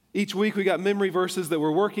Each week we got memory verses that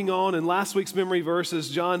we're working on, and last week's memory verse is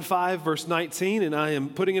John 5, verse 19, and I am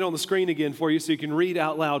putting it on the screen again for you so you can read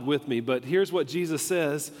out loud with me. But here's what Jesus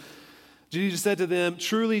says. Jesus said to them,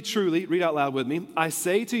 "Truly, truly," read out loud with me, "I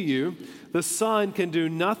say to you, the Son can do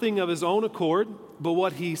nothing of his own accord, but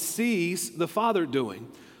what he sees the Father doing.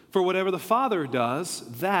 For whatever the Father does,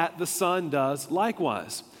 that the Son does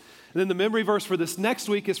likewise." And then the memory verse for this next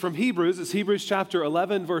week is from Hebrews. It's Hebrews chapter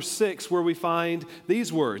 11, verse 6, where we find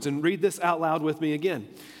these words. And read this out loud with me again.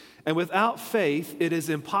 "And without faith, it is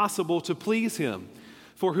impossible to please him.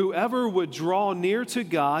 For whoever would draw near to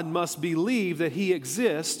God must believe that he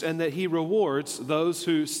exists and that he rewards those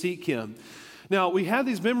who seek him." Now, we have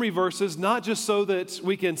these memory verses not just so that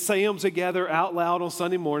we can say them together out loud on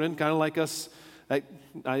Sunday morning, kind of like us.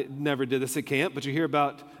 I never did this at camp, but you hear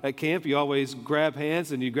about at camp, you always grab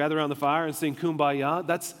hands and you gather around the fire and sing Kumbaya.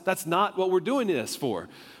 That's not what we're doing this for.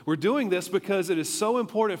 We're doing this because it is so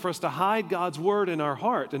important for us to hide God's word in our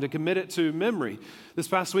heart and to commit it to memory. This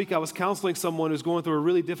past week, I was counseling someone who's going through a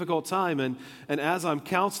really difficult time, and as I'm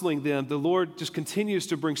counseling them, the Lord just continues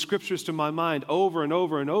to bring scriptures to my mind over and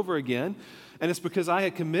over and over again. And it's because I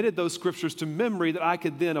had committed those scriptures to memory that I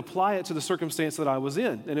could then apply it to the circumstance that I was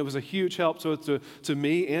in. And it was a huge help to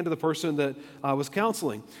me and to the person that I was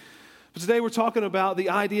counseling. But today we're talking about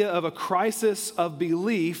the idea of a crisis of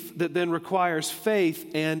belief that then requires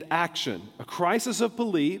faith and action. A crisis of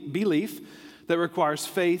belief that requires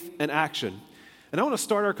faith and action. And I want to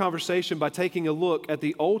start our conversation by taking a look at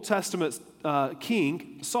the Old Testament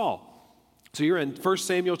king, Saul. So you're in 1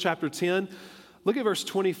 Samuel chapter 10. Look at verse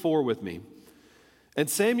 24 with me. "And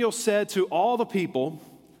Samuel said to all the people,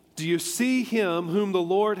 'Do you see him whom the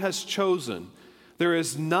Lord has chosen? There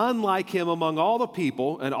is none like him among all the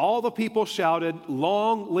people.' And all the people shouted,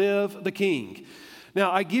 'Long live the king.'" Now,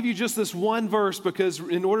 I give you just this one verse because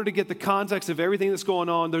in order to get the context of everything that's going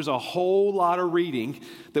on, there's a whole lot of reading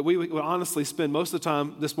that we would honestly spend most of the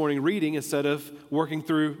time this morning reading instead of working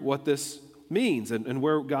through what this means and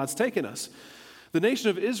where God's taken us. The nation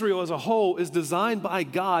of Israel as a whole is designed by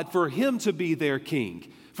God for him to be their king,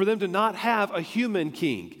 for them to not have a human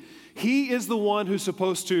king. He is the one who's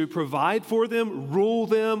supposed to provide for them, rule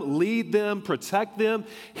them, lead them, protect them.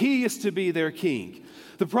 He is to be their king.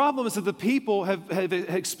 The problem is that the people have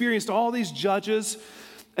experienced all these judges,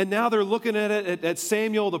 and now they're looking at it at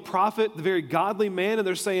Samuel, the prophet, the very godly man, and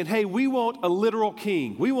they're saying, "Hey, we want a literal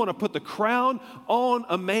king. We want to put the crown on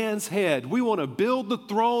a man's head. We want to build the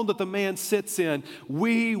throne that the man sits in.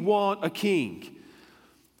 We want a king."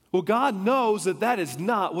 Well, God knows that that is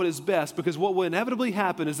not what is best, because what will inevitably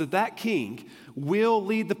happen is that king will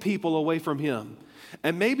lead the people away from him.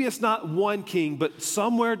 And maybe it's not one king, but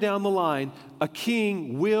somewhere down the line, a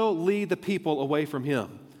king will lead the people away from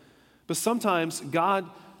him. But sometimes God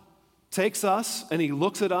takes us and he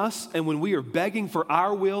looks at us, and when we are begging for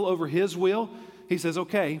our will over his will, he says,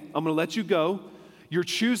 "Okay, I'm going to let you go. You're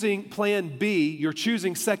choosing plan B. You're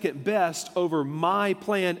choosing second best over my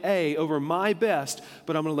plan A, over my best,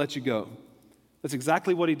 but I'm going to let you go." That's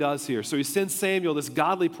exactly what he does here. So he sends Samuel, this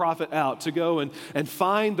godly prophet, out to go and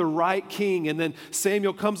find the right king. And then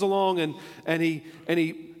Samuel comes along and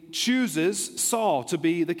he chooses Saul to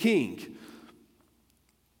be the king.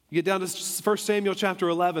 You get down to 1 Samuel chapter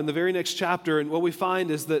 11, the very next chapter, and what we find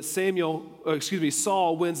is that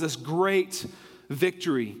Saul wins this great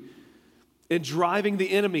victory in driving the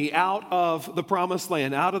enemy out of the promised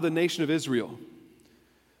land, out of the nation of Israel.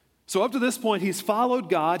 So up to this point, he's followed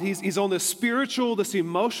God. He's on this spiritual, this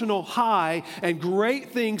emotional high, and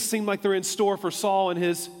great things seem like they're in store for Saul and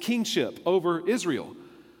his kingship over Israel.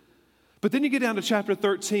 But then you get down to chapter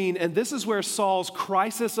 13, and this is where Saul's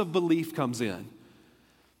crisis of belief comes in.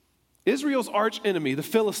 Israel's arch enemy, the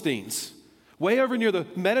Philistines, way over near the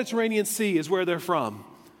Mediterranean Sea is where they're from.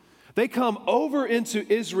 They come over into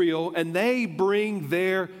Israel and they bring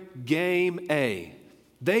their game A.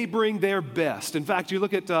 They bring their best. In fact, you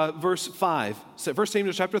look at verse 5, 1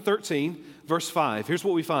 Samuel chapter 13, verse 5. Here's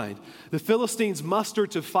what we find. The Philistines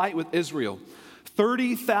mustered to fight with Israel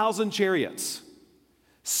 30,000 chariots,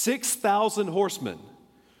 6,000 horsemen,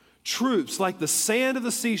 troops like the sand of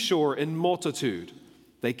the seashore in multitude.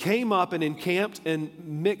 They came up and encamped in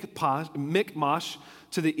Michmash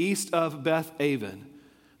to the east of Beth Aven.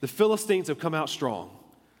 The Philistines have come out strong.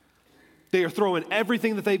 They are throwing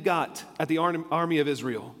everything that they've got at the army of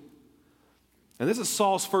Israel. And this is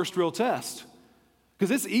Saul's first real test.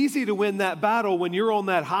 Because it's easy to win that battle when you're on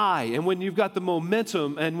that high and when you've got the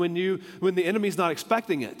momentum and when the enemy's not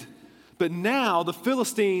expecting it. But now the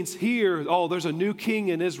Philistines hear, oh, there's a new king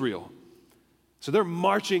in Israel. So they're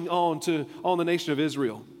marching on the nation of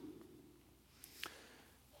Israel.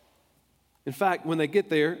 In In fact, when they get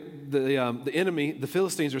there, the enemy, the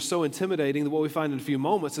Philistines, are so intimidating that what we find in a few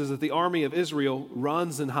moments is that the army of Israel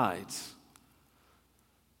runs and hides.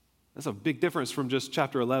 That's a big difference from just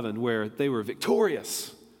chapter 11 where they were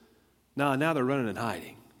victorious. Now they're running and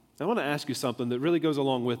hiding. I want to ask you something that really goes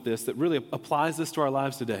along with this, that really applies this to our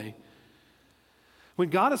lives today. When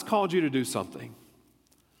God has called you to do something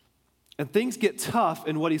and things get tough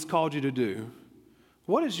in what he's called you to do,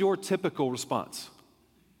 what is your typical response?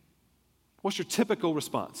 What's your typical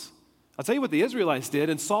response? I'll tell you what the Israelites did,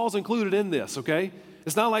 and Saul's included in this, okay?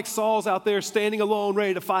 It's not like Saul's out there standing alone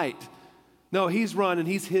ready to fight. No, he's run and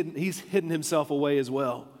he's hidden himself away as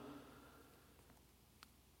well.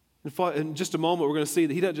 In just a moment, we're going to see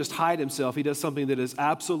that he doesn't just hide himself, he does something that is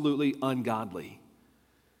absolutely ungodly.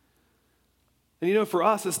 And for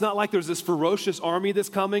us, it's not like there's this ferocious army that's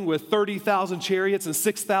coming with 30,000 chariots and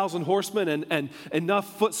 6,000 horsemen and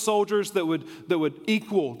enough foot soldiers that would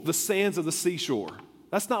equal the sands of the seashore.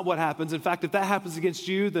 That's not what happens. In fact, if that happens against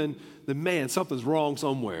you, then man, something's wrong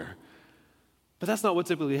somewhere. But that's not what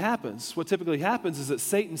typically happens. What typically happens is that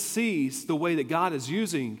Satan sees the way that God is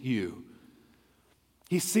using you.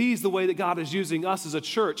 He sees the way that God is using us as a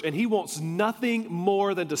church, and he wants nothing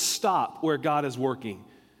more than to stop where God is working.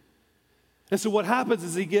 And so what happens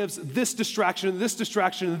is he gives this distraction,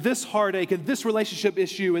 and this heartache, and this relationship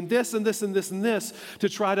issue, and this, and this, and this, and this, to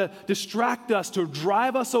try to distract us, to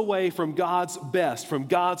drive us away from God's best, from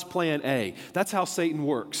God's plan A. That's how Satan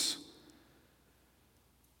works.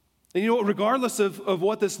 And regardless of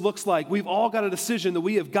what this looks like, we've all got a decision that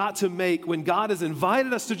we have got to make when God has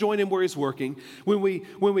invited us to join him where he's working, when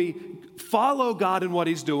we follow God in what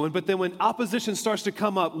he's doing, but then when opposition starts to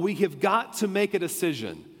come up, we have got to make a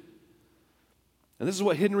decision. And this is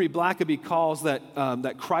what Henry Blackaby calls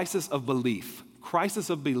that crisis of belief. Crisis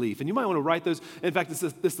of belief. And you might want to write those. In fact,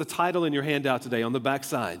 it's the title in your handout today on the back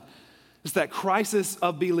side. It's that crisis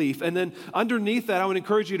of belief. And then underneath that, I would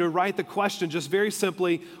encourage you to write the question just very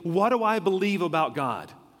simply, what do I believe about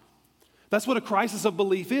God? That's what a crisis of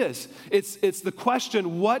belief is. It's the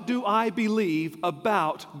question, what do I believe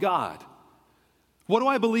about God? What do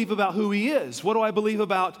I believe about who he is? What do I believe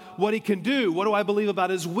about what he can do? What do I believe about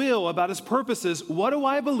his will, about his purposes? What do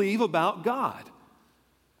I believe about God?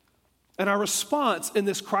 And our response in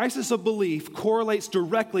this crisis of belief correlates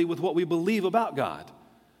directly with what we believe about God.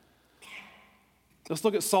 Let's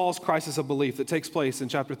look at Saul's crisis of belief that takes place in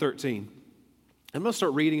chapter 13. I'm going to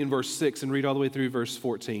start reading in verse 6 and read all the way through verse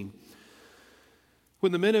 14.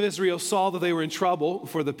 When the men of Israel saw that they were in trouble,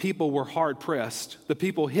 for the people were hard pressed, the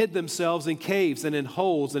people hid themselves in caves and in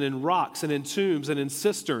holes and in rocks and in tombs and in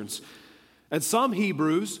cisterns. And some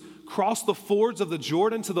Hebrews crossed the fords of the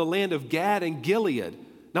Jordan to the land of Gad and Gilead.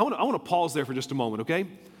 Now I want to pause there for just a moment, okay?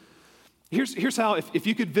 Here's how, if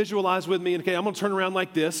you could visualize with me, okay, I'm going to turn around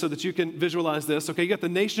like this so that you can visualize this, okay? You got the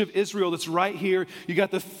nation of Israel that's right here. You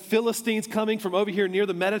got the Philistines coming from over here near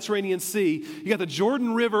the Mediterranean Sea. You got the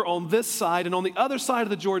Jordan River on this side, and on the other side of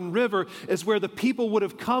the Jordan River is where the people would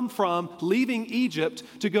have come from, leaving Egypt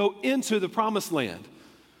to go into the Promised Land.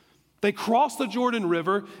 They crossed the Jordan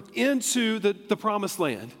River into the Promised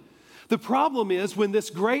Land. The problem is when this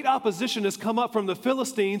great opposition has come up from the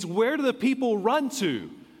Philistines, where do the people run to?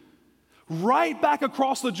 Right back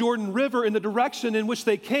across the Jordan River in the direction in which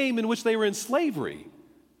they came, in which they were in slavery.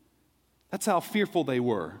 That's how fearful they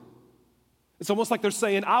were. It's almost like they're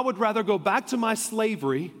saying, I would rather go back to my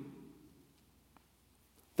slavery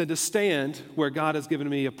than to stand where God has given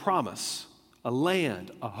me a promise, a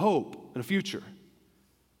land, a hope, and a future.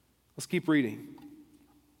 Let's keep reading.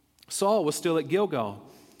 Saul was still at Gilgal,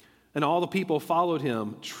 and all the people followed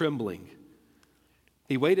him, trembling.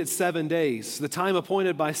 He waited 7 days, the time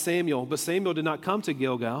appointed by Samuel, but Samuel did not come to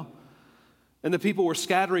Gilgal, and the people were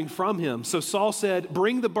scattering from him. So Saul said,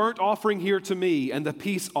 bring the burnt offering here to me and the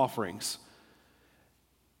peace offerings.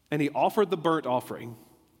 And he offered the burnt offering.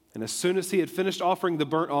 And as soon as he had finished offering the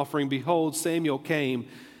burnt offering, behold, Samuel came,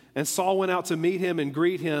 and Saul went out to meet him and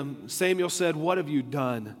greet him. Samuel said, what have you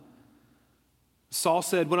done? Saul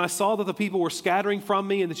said, when I saw that the people were scattering from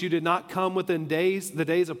me and that you did not come within the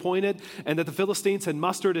days appointed, and that the Philistines had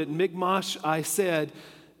mustered at Michmash, I said,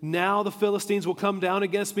 now the Philistines will come down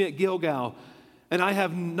against me at Gilgal, and I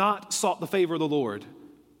have not sought the favor of the Lord.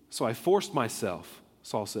 So I forced myself,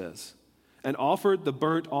 Saul says, and offered the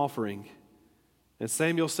burnt offering. And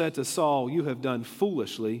Samuel said to Saul, you have done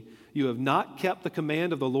foolishly. You have not kept the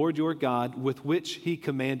command of the Lord your God with which he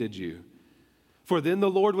commanded you. For then the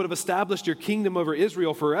Lord would have established your kingdom over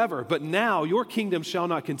Israel forever. But now your kingdom shall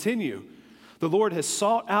not continue. The Lord has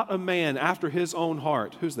sought out a man after his own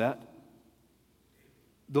heart. Who's that?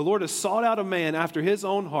 The Lord has sought out a man after his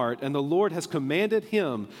own heart, and the Lord has commanded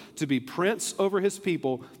him to be prince over his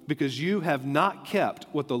people because you have not kept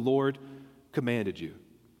what the Lord commanded you.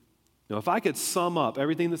 Now, if I could sum up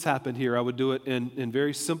everything that's happened here, I would do it in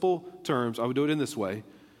very simple terms. I would do it in this way.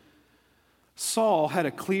 Saul had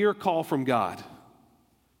a clear call from God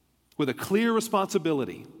with a clear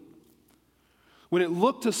responsibility. When it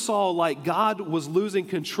looked to Saul like God was losing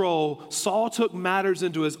control, Saul took matters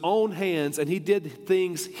into his own hands and he did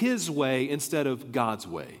things his way instead of God's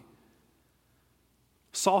way.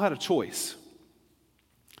 Saul had a choice.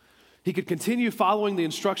 He could continue following the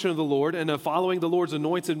instruction of the Lord and following the Lord's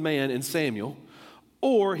anointed man in Samuel,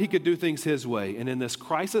 or he could do things his way. And in this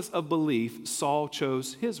crisis of belief, Saul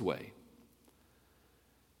chose his way.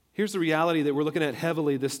 Here's the reality that we're looking at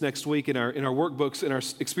heavily this next week in our workbooks, in our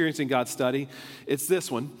Experiencing God study. It's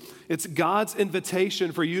this one. It's God's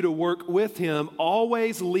invitation for you to work with him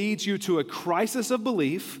always leads you to a crisis of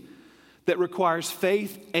belief that requires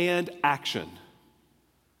faith and action.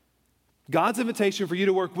 God's invitation for you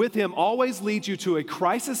to work with him always leads you to a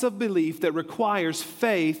crisis of belief that requires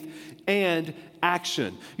faith and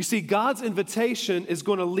action. You see, God's invitation is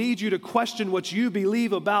going to lead you to question what you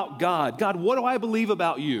believe about God. God, what do I believe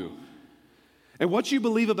about you? And what you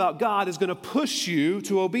believe about God is going to push you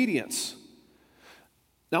to obedience.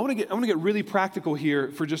 Now, I want to get really practical here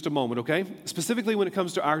for just a moment, okay? Specifically when it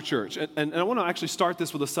comes to our church. And I want to actually start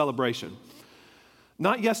this with a celebration.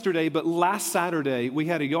 Not yesterday, but last Saturday, we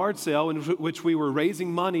had a yard sale in which we were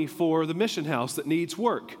raising money for the mission house that needs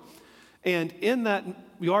work. And in that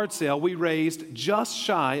yard sale, we raised just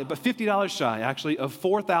shy, but $50 shy, actually, of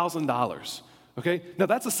 $4,000. Okay? Now,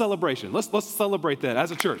 that's a celebration. Let's celebrate that as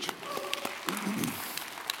a church.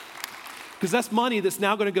 Because that's money that's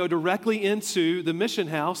now going to go directly into the mission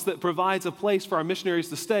house that provides a place for our missionaries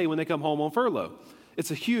to stay when they come home on furlough. It's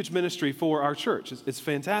a huge ministry for our church. It's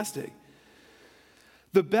fantastic.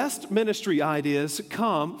 The best ministry ideas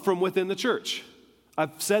come from within the church.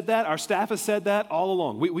 I've said that, our staff has said that all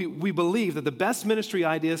along. We believe that the best ministry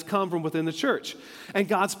ideas come from within the church. And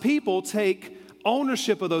God's people take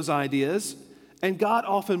ownership of those ideas, and God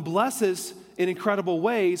often blesses in incredible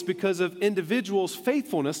ways because of individuals'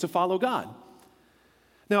 faithfulness to follow God.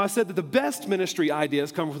 Now, I said that the best ministry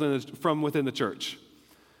ideas come from within the church.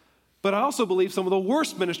 But I also believe some of the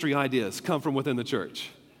worst ministry ideas come from within the church.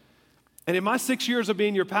 And in my 6 years of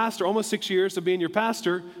being your pastor, almost 6 years of being your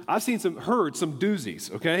pastor, I've heard some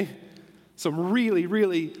doozies, okay? Some really,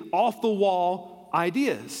 really off-the-wall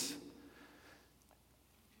ideas.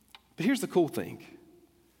 But here's the cool thing.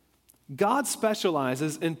 God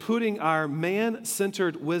specializes in putting our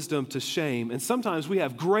man-centered wisdom to shame. And sometimes we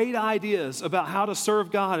have great ideas about how to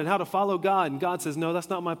serve God and how to follow God. And God says, no, that's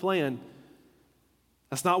not my plan.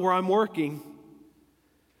 That's not where I'm working.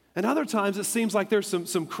 And other times it seems like there's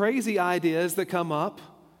some crazy ideas that come up.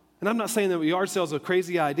 And I'm not saying that yard sale is a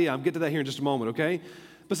crazy idea. I'll get to that here in just a moment, okay?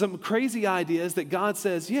 But some crazy ideas that God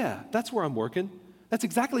says, yeah, that's where I'm working. That's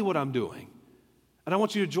exactly what I'm doing. And I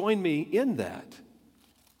want you to join me in that.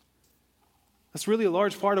 That's really a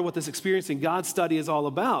large part of what this Experiencing God study is all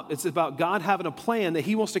about. It's about God having a plan that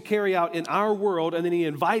he wants to carry out in our world, and then he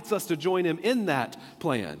invites us to join him in that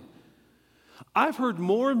plan. I've heard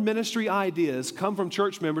more ministry ideas come from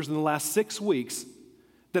church members in the last 6 weeks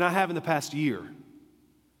than I have in the past year.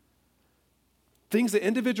 Things that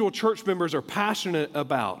individual church members are passionate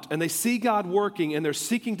about, and they see God working, and they're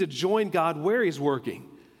seeking to join God where he's working.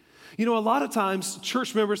 You know, a lot of times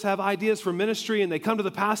church members have ideas for ministry, and they come to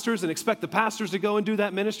the pastors and expect the pastors to go and do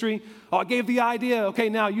that ministry. Oh, I gave the idea. Okay,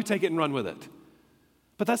 now you take it and run with it.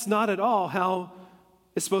 But that's not at all how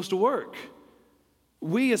it's supposed to work.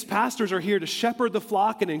 We as pastors are here to shepherd the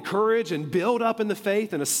flock and encourage and build up in the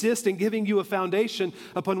faith and assist in giving you a foundation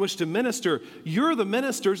upon which to minister. You're the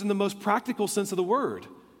ministers in the most practical sense of the word.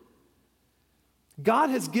 God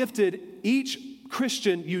has gifted each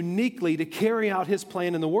Christian uniquely to carry out his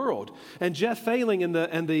plan in the world. And Jeff Failing and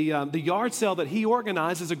the yard sale that he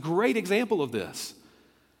organized is a great example of this.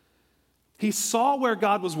 He saw where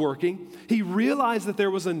God was working. He realized that there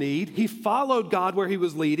was a need. He followed God where he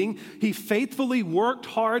was leading. He faithfully worked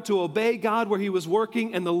hard to obey God where he was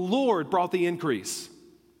working, and the Lord brought the increase.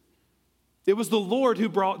 It was the Lord who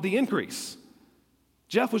brought the increase.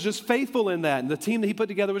 Jeff was just faithful in that, and the team that he put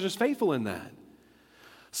together was just faithful in that.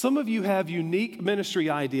 Some of you have unique ministry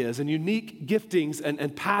ideas and unique giftings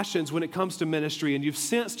and passions when it comes to ministry, and you've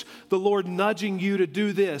sensed the Lord nudging you to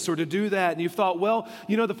do this or to do that, and you've thought, well,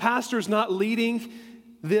 you know, the pastor's not leading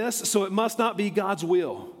this, so it must not be God's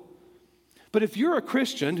will. But if you're a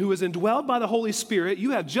Christian who is indwelled by the Holy Spirit,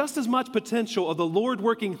 you have just as much potential of the Lord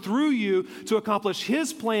working through you to accomplish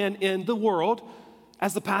his plan in the world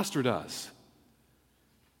as the pastor does.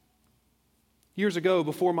 Years ago,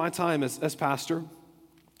 before my time as pastor,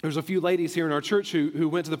 there was a few ladies here in our church who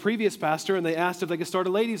went to the previous pastor and they asked if they could start a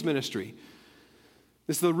ladies' ministry.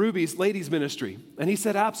 This is the Ruby's ladies' ministry. And he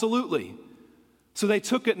said, absolutely. So they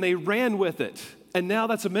took it and they ran with it. And now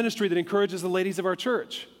that's a ministry that encourages the ladies of our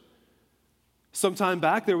church. Some time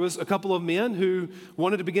back, there was a couple of men who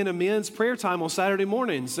wanted to begin a men's prayer time on Saturday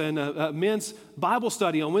mornings and a men's Bible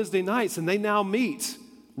study on Wednesday nights, and they now meet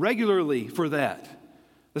regularly for that.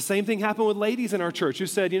 The same thing happened with ladies in our church who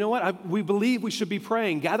said, you know what, we believe we should be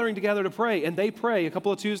praying, gathering together to pray, and they pray a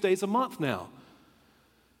couple of Tuesdays a month now.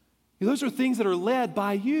 Those are things that are led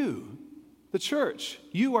by you, the church.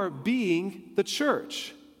 You are being the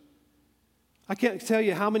church. I can't tell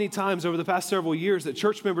you how many times over the past several years that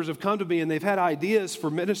church members have come to me and they've had ideas for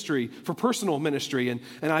ministry, for personal ministry, and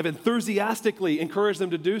I've enthusiastically encouraged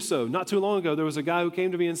them to do so. Not too long ago, there was a guy who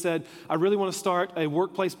came to me and said, I really want to start a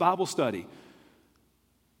workplace Bible study.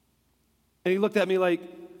 And he looked at me like,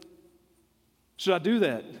 should I do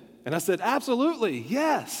that? And I said, absolutely,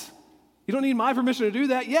 yes. You don't need my permission to do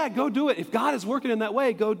that? Yeah, go do it. If God is working in that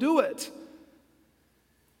way, go do it.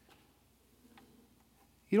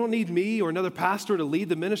 You don't need me or another pastor to lead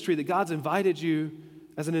the ministry that God's invited you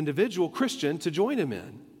as an individual Christian to join him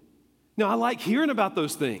in. Now, I like hearing about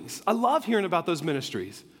those things. I love hearing about those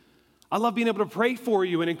ministries. I love being able to pray for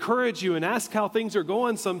you and encourage you and ask how things are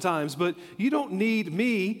going sometimes, but you don't need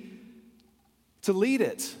me to lead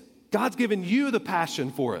it. God's given you the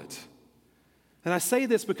passion for it. And I say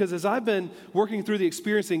this because as I've been working through the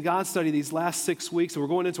Experiencing God study these last 6 weeks, and we're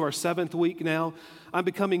going into our 7th week now, I'm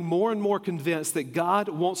becoming more and more convinced that God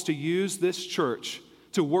wants to use this church,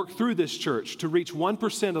 to work through this church, to reach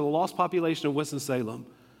 1% of the lost population of Winston-Salem.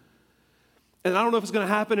 And I don't know if it's going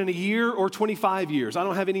to happen in a year or 25 years. I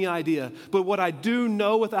don't have any idea. But what I do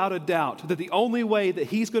know without a doubt, that the only way that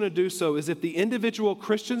he's going to do so is if the individual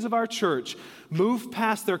Christians of our church move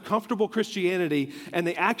past their comfortable Christianity and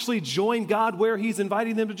they actually join God where he's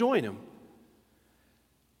inviting them to join him.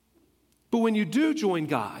 But when you do join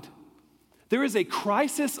God, there is a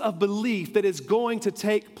crisis of belief that is going to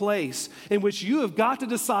take place in which you have got to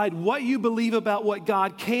decide what you believe about what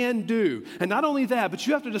God can do. And not only that, but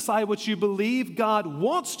you have to decide what you believe God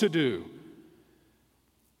wants to do.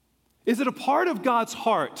 Is it a part of God's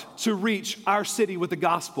heart to reach our city with the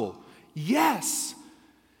gospel? Yes.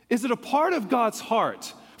 Is it a part of God's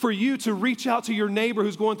heart for you to reach out to your neighbor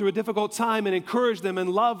who's going through a difficult time and encourage them and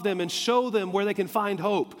love them and show them where they can find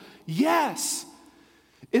hope? Yes.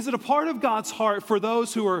 Is it a part of God's heart for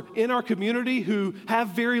those who are in our community who have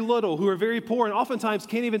very little, who are very poor, and oftentimes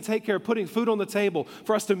can't even take care of putting food on the table,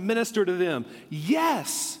 for us to minister to them?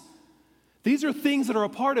 Yes. These are things that are a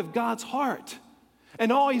part of God's heart. And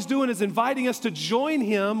all he's doing is inviting us to join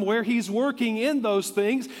him where he's working in those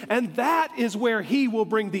things, and that is where he will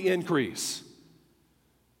bring the increase.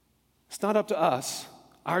 It's not up to us.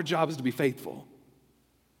 Our job is to be faithful.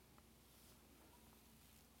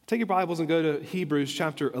 Take your Bibles and go to Hebrews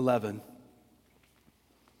chapter 11.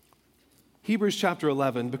 Hebrews chapter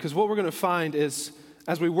 11, because what we're going to find is,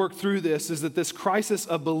 as we work through this, is that this crisis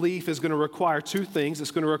of belief is going to require two things.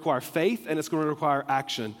 It's going to require faith and it's going to require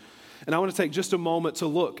action. And I want to take just a moment to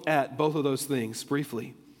look at both of those things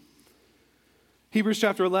briefly. Hebrews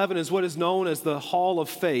chapter 11 is what is known as the Hall of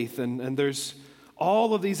Faith, and there's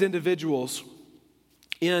all of these individuals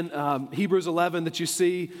in Hebrews 11 that you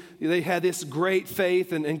see. They had this great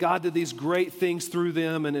faith, and God did these great things through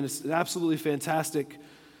them, and it's absolutely fantastic.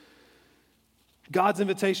 God's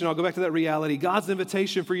invitation, I'll go back to that reality, God's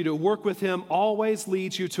invitation for you to work with him always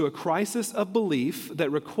leads you to a crisis of belief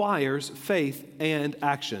that requires faith and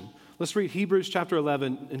action. Let's read Hebrews chapter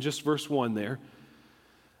 11 and just verse 1 there.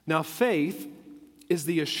 Now faith is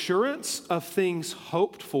the assurance of things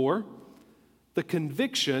hoped for, the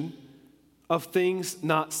conviction of things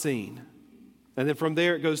not seen. And then from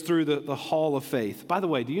there it goes through the Hall of Faith. By the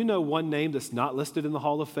way, do you know one name that's not listed in the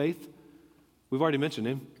Hall of Faith? We've already mentioned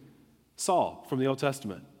him. Saul from the Old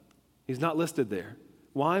Testament. He's not listed there.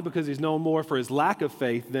 Why? Because he's known more for his lack of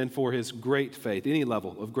faith than for his great faith, any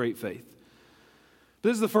level of great faith.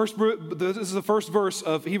 This is the first verse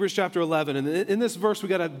of Hebrews chapter 11. And in this verse, we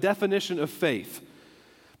got a definition of faith.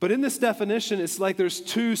 But in this definition, it's like there's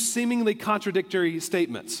two seemingly contradictory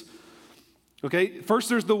statements. Okay, first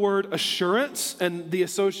there's the word assurance, and the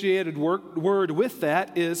associated word with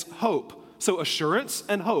that is hope. So assurance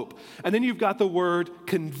and hope. And then you've got the word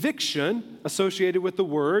conviction associated with the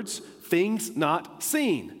words things not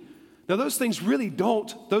seen. Now those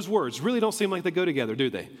words really don't seem like they go together, do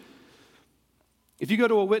they? If you go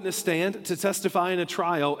to a witness stand to testify in a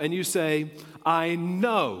trial and you say, I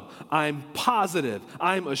know, I'm positive,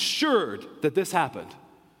 I'm assured that this happened.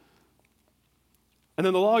 And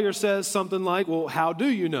then the lawyer says something like, well, how do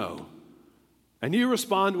you know? And you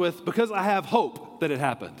respond with, because I have hope that it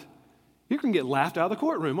happened. You're going to get laughed out of the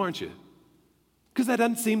courtroom, aren't you? Because that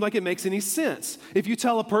doesn't seem like it makes any sense. If you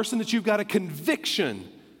tell a person that you've got a conviction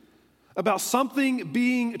about something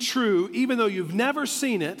being true, even though you've never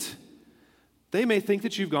seen it, they may think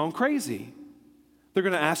that you've gone crazy. They're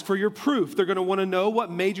going to ask for your proof. They're going to want to know what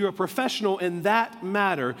made you a professional in that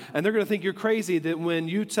matter. And they're going to think you're crazy that when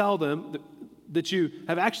you tell them that you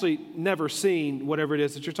have actually never seen whatever it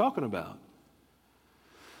is that you're talking about.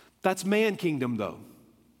 That's man kingdom, though.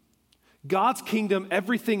 God's kingdom,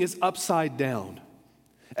 everything is upside down.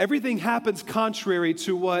 Everything happens contrary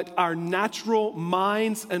to what our natural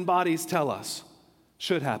minds and bodies tell us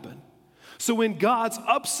should happen. So in God's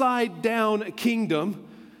upside down kingdom,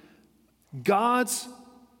 God's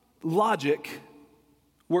logic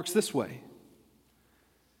works this way.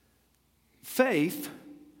 Faith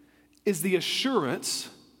is the assurance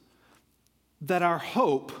that our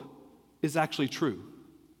hope is actually true.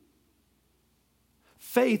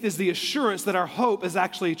 Faith is the assurance that our hope is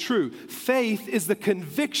actually true. Faith is the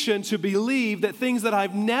conviction to believe that things that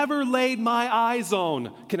I've never laid my eyes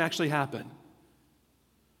on can actually happen.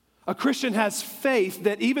 A Christian has faith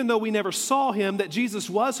that even though we never saw him, that Jesus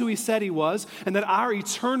was who he said he was, and that our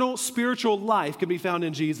eternal spiritual life can be found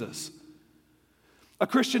in Jesus. A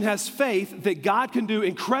Christian has faith that God can do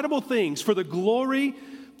incredible things for the glory,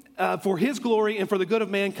 for his glory and for the good of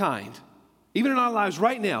mankind. Even in our lives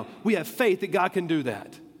right now, we have faith that God can do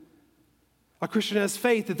that. A Christian has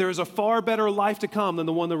faith that there is a far better life to come than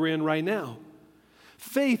the one that we're in right now.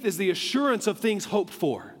 Faith is the assurance of things hoped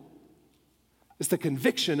for. It's the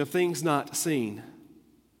conviction of things not seen.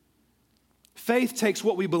 Faith takes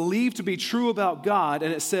what we believe to be true about God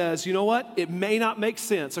and it says, you know what? It may not make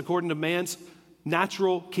sense according to man's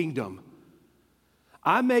natural kingdom.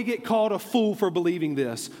 I may get called a fool for believing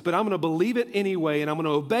this, but I'm going to believe it anyway and I'm going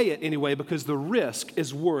to obey it anyway because the risk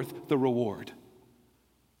is worth the reward.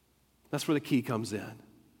 That's where the key comes in.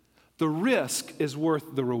 The risk is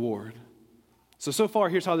worth the reward. So far,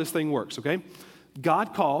 here's how this thing works, okay?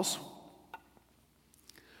 God calls.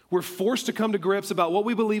 We're forced to come to grips about what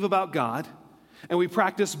we believe about God, and we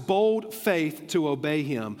practice bold faith to obey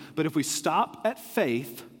him. But if we stop at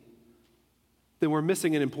faith, then we're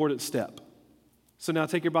missing an important step. So now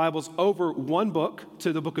take your Bibles over one book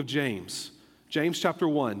to the book of James. James chapter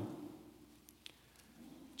 1.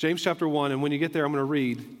 James chapter 1, and when you get there, I'm going to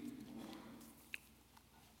read,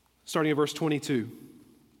 starting at verse 22.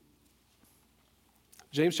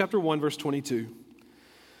 James chapter 1, verse 22.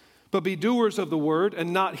 But be doers of the word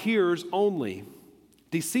and not hearers only,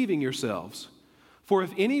 deceiving yourselves. For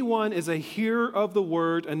if anyone is a hearer of the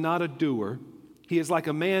word and not a doer, he is like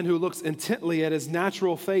a man who looks intently at his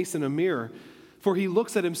natural face in a mirror. For he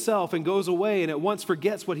looks at himself and goes away and at once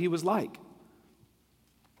forgets what he was like.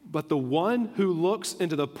 But the one who looks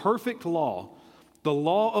into the perfect law, the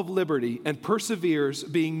law of liberty, and perseveres,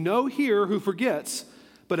 being no hearer who forgets,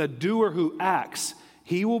 but a doer who acts,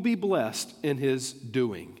 he will be blessed in his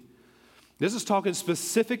doing. This is talking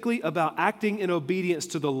specifically about acting in obedience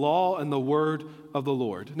to the law and the word of the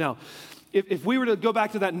Lord. Now, if we were to go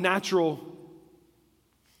back to that natural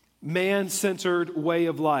man-centered way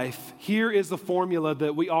of life, here is the formula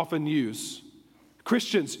that we often use.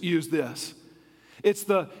 Christians use this. It's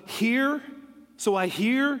the hear, so I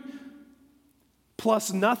hear,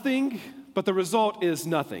 plus nothing, but the result is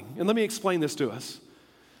nothing. And let me explain this to us.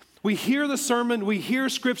 We hear the sermon, we hear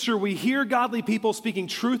scripture, we hear godly people speaking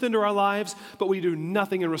truth into our lives, but we do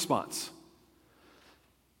nothing in response.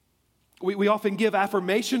 We often give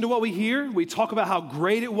affirmation to what we hear. We talk about how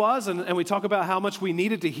great it was, and we talk about how much we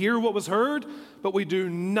needed to hear what was heard, but we do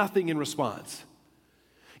nothing in response.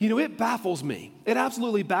 You know, it baffles me. It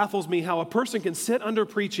absolutely baffles me how a person can sit under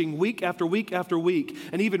preaching week after week after week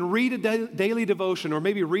and even read a daily devotion or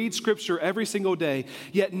maybe read scripture every single day,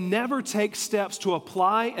 yet never take steps to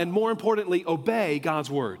apply and, more importantly, obey God's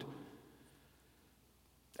word.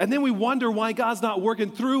 And then we wonder why God's not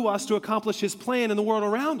working through us to accomplish his plan in the world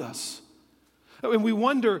around us. And we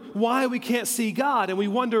wonder why we can't see God, and we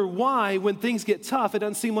wonder why, when things get tough, it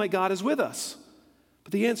doesn't seem like God is with us.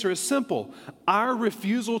 But the answer is simple. Our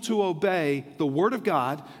refusal to obey the word of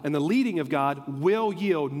God and the leading of God will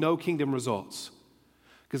yield no kingdom results.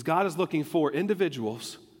 Because God is looking for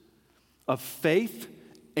individuals of faith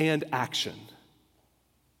and action.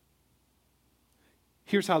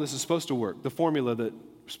 Here's how this is supposed to work, the formula that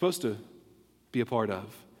we're supposed to be a part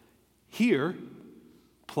of. Hear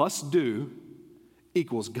plus do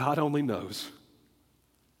equals God only knows.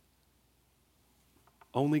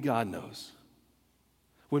 Only God knows.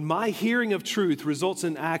 When my hearing of truth results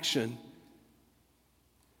in action,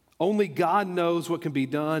 only God knows what can be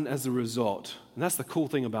done as a result. And that's the cool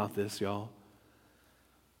thing about this, y'all.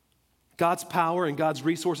 God's power and God's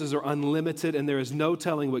resources are unlimited, and there is no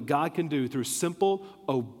telling what God can do through simple,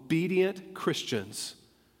 obedient Christians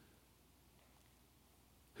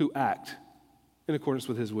who act in accordance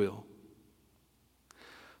with His will.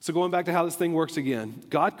 So going back to how this thing works again,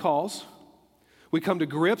 God calls. We come to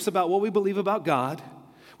grips about what we believe about God.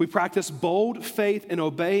 We practice bold faith in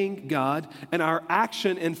obeying God, and our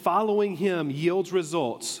action in following Him yields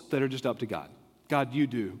results that are just up to God. God, you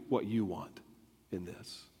do what you want in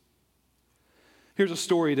this. Here's a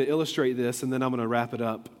story to illustrate this, and then I'm going to wrap it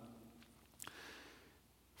up.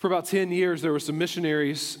 For about 10 years, there were some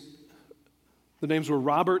missionaries. The names were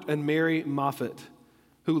Robert and Mary Moffat,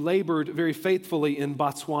 who labored very faithfully in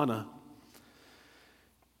Botswana.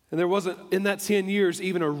 And there wasn't, in that 10 years,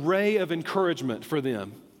 even a ray of encouragement for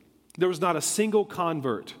them. There was not a single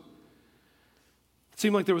convert. It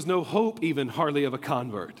seemed like there was no hope, even hardly, of a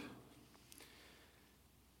convert.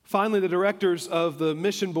 Finally, the directors of the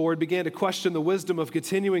mission board began to question the wisdom of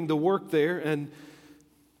continuing the work there, and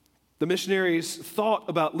the missionaries thought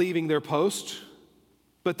about leaving their post,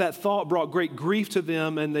 but that thought brought great grief to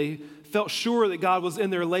them, and they felt sure that God was in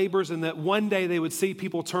their labors and that one day they would see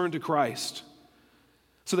people turn to Christ.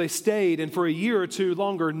 So they stayed, and for a year or two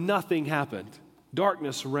longer, nothing happened.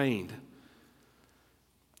 Darkness reigned.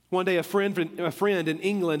 One day, a friend in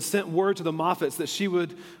England sent word to the Moffats that she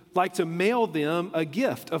would like to mail them a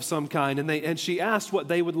gift of some kind, and she asked what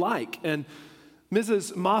they would like. And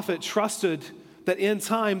Mrs. Moffat trusted that in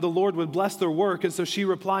time the Lord would bless their work, and so she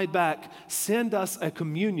replied back, "Send us a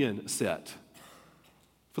communion set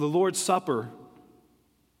for the Lord's Supper,"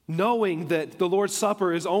 knowing that the Lord's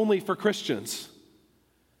Supper is only for Christians,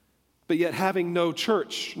 but yet having no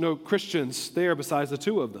church, no Christians there besides the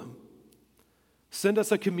two of them. "Send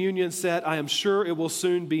us a communion set. I am sure it will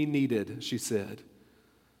soon be needed," she said.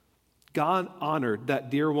 God honored that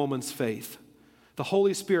dear woman's faith. The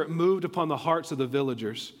Holy Spirit moved upon the hearts of the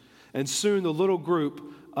villagers, and soon the little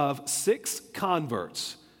group of 6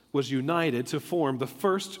 converts was united to form the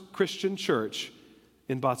first Christian church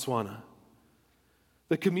in Botswana.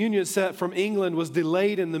 The communion set from England was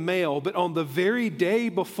delayed in the mail, but on the very day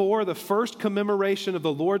before the first commemoration of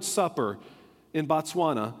the Lord's Supper in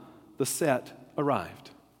Botswana, the set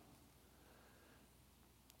arrived.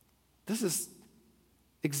 This is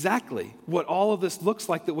exactly what all of this looks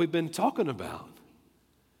like that we've been talking about.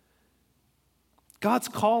 God's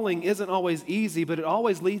calling isn't always easy, but it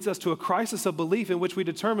always leads us to a crisis of belief in which we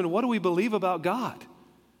determine, what do we believe about God?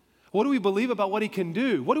 What do we believe about what He can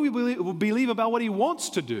do? What do we believe about what He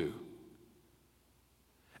wants to do?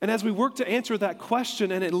 And as we work to answer that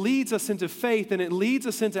question, and it leads us into faith and it leads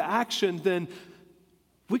us into action, then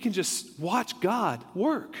we can just watch God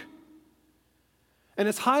work. And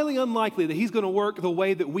it's highly unlikely that He's going to work the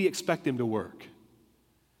way that we expect Him to work.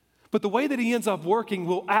 But the way that He ends up working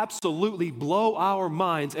will absolutely blow our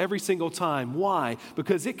minds every single time. Why?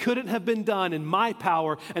 Because it couldn't have been done in my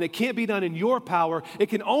power, and it can't be done in your power. It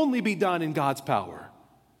can only be done in God's power.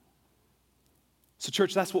 So,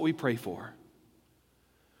 church, that's what we pray for.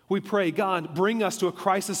 We pray, God, bring us to a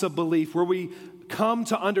crisis of belief where we come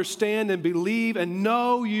to understand and believe and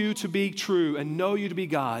know You to be true and know You to be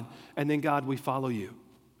God. And then, God, we follow You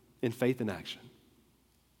in faith and action.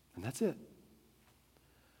 And that's it.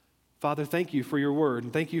 Father, thank You for Your word,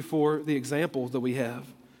 and thank You for the examples that we have,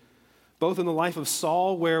 both in the life of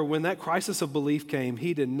Saul, where when that crisis of belief came,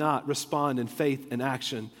 he did not respond in faith and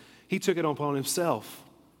action. He took it upon himself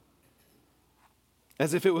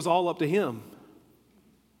as if it was all up to him.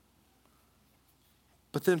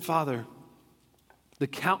 But then, Father, the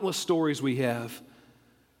countless stories we have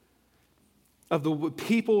of the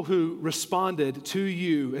people who responded to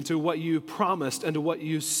You and to what You promised and to what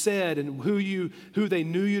You said and who they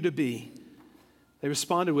knew You to be. They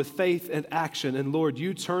responded with faith and action, and Lord,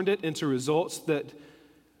 You turned it into results that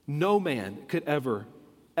no man could ever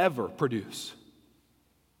produce.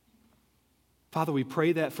 Father, we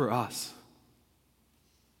pray that for us.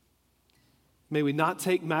 May we not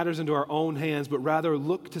take matters into our own hands, but rather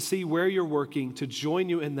look to see where You're working, to join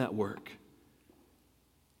You in that work,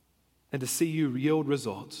 and to see You yield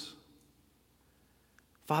results.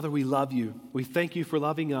 Father, we love You. We thank You for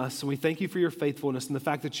loving us, and we thank You for Your faithfulness and the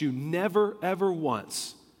fact that You never, ever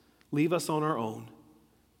once leave us on our own.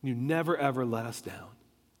 You never, ever let us down.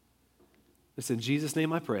 It's in Jesus'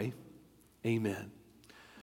 name I pray. Amen.